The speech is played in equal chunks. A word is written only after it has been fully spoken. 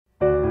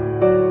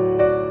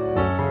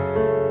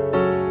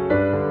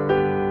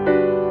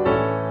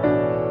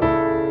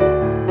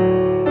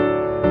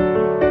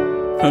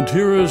And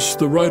here is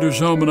the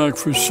Writer's Almanac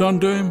for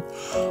Sunday,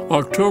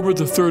 October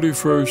the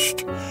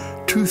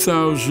 31st,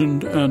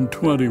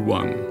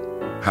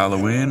 2021.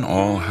 Halloween,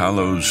 All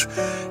Hallows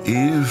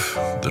Eve,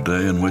 the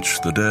day in which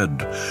the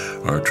dead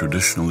are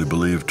traditionally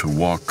believed to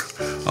walk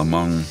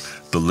among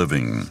the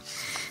living.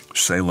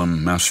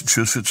 Salem,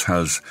 Massachusetts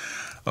has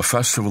a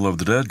Festival of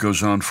the Dead,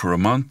 goes on for a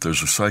month.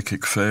 There's a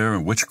psychic fair, a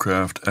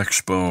witchcraft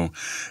expo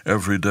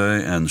every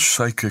day, and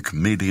psychic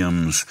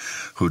mediums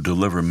who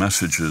deliver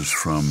messages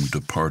from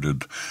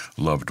departed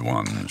loved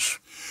ones.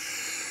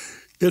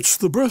 It's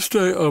the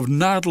birthday of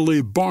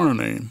Natalie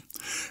Barney,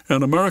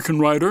 an American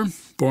writer,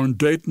 born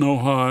Dayton,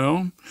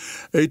 Ohio,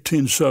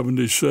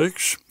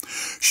 1876.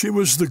 She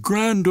was the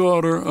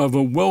granddaughter of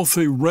a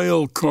wealthy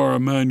rail car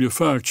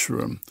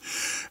manufacturer,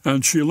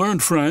 and she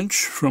learned French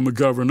from a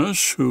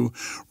governess who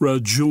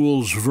read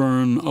Jules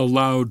Verne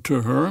aloud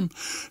to her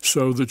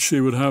so that she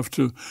would have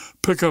to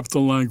pick up the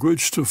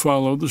language to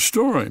follow the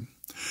story.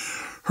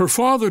 Her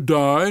father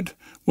died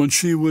when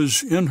she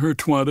was in her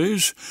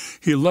 20s.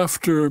 He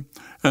left her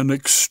an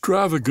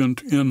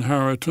extravagant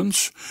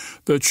inheritance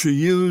that she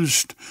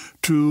used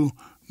to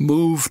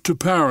move to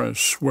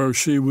Paris, where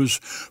she was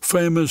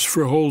famous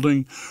for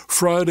holding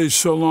Friday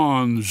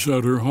salons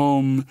at her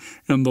home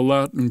in the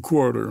Latin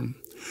Quarter,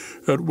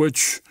 at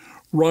which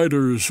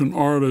writers and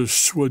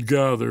artists would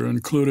gather,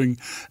 including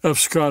F.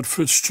 Scott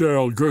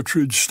Fitzgerald,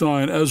 Gertrude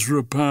Stein,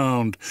 Ezra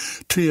Pound,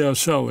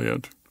 T.S.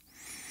 Eliot.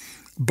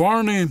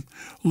 Barney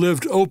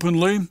lived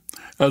openly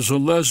as a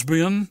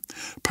lesbian,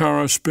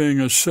 Paris being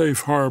a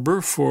safe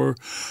harbor for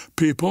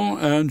people,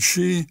 and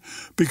she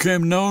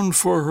became known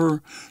for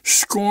her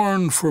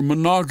scorn for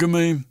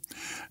monogamy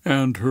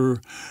and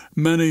her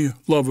many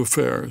love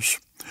affairs.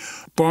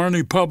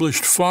 Barney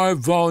published 5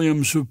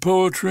 volumes of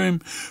poetry,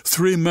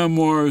 3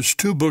 memoirs,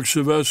 2 books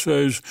of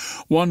essays,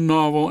 1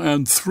 novel,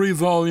 and 3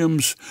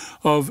 volumes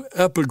of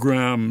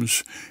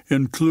epigrams,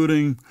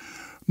 including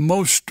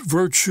 "Most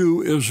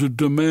virtue is a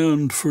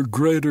demand for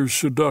greater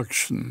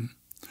seduction,"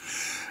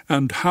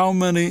 and "How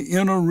many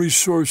inner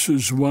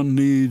resources one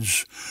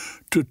needs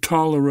to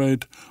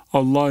tolerate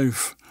a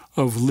life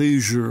of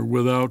leisure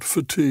without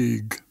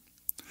fatigue,"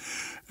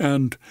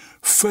 and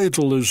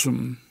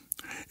 "Fatalism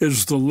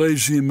is the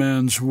lazy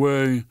man's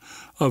way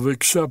of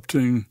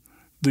accepting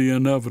the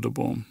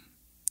inevitable,"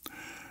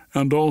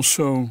 and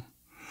also,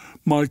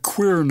 "My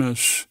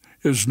queerness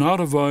is not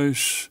a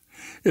vice,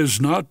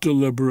 is not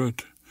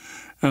deliberate,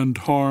 and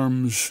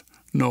harms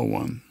no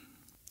one."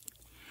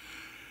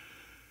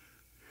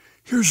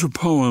 Here's a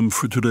poem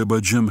for today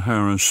by Jim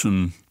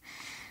Harrison,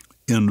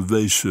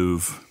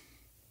 Invasive.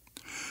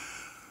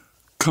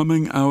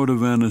 Coming out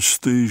of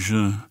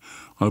anesthesia,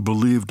 I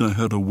believed I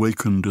had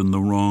awakened in the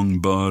wrong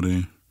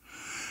body,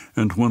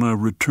 and when I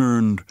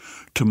returned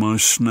to my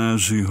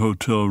snazzy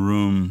hotel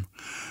room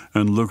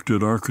and looked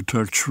at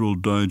Architectural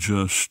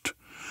Digest,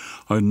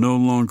 I no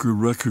longer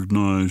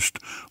recognized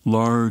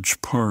large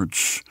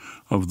parts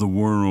of the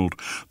world.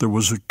 There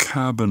was a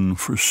cabin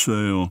for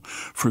sale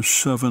for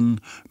 $7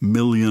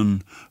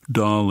 million,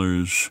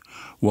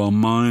 while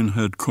mine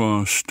had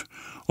cost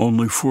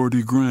only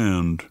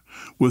 $40,000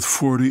 with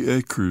 40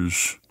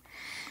 acres.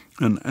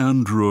 An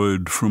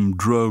android from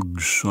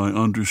drugs, I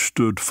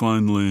understood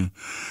finally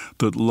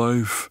that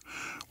life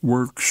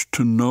works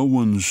to no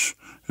one's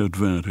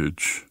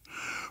advantage.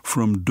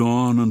 From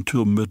dawn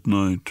until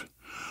midnight,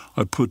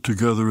 I put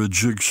together a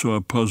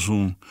jigsaw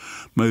puzzle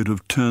made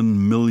of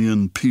 10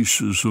 million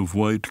pieces of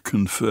white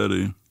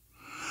confetti.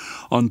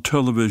 On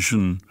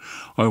television,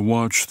 I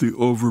watched the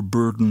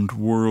overburdened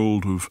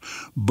world of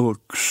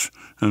books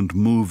and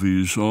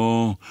movies,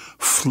 all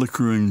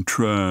flickering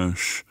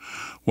trash,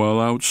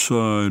 while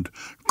outside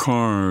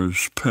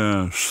cars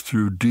pass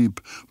through deep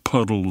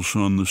puddles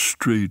on the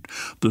street,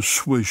 the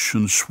swish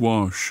and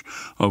swash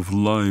of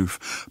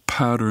life,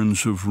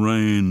 patterns of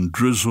rain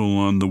drizzle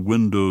on the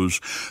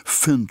windows,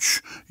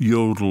 finch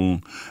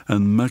yodel,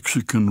 and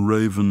Mexican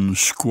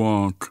ravens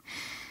squawk,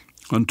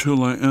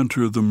 until I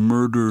enter the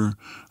murder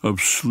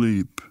of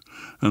sleep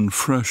and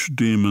fresh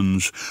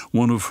demons,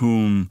 one of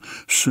whom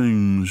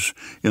sings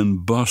in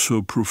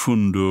basso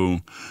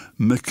profundo,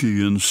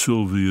 Mickey and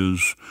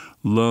Sylvia's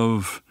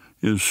 "Love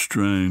is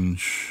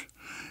Strange."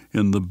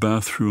 In the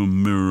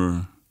bathroom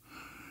mirror,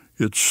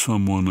 it's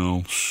someone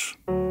else.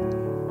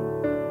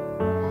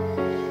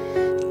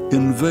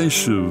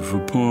 Invasive, a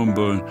poem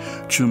by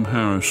Jim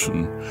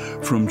Harrison,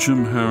 from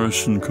Jim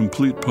Harrison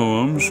Complete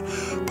Poems,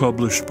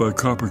 published by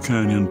Copper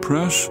Canyon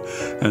Press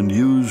and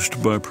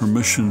used by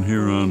permission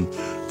here on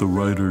the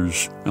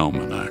Writer's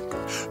Almanac.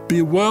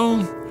 Be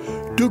well,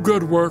 do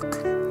good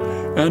work,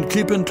 and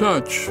keep in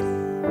touch.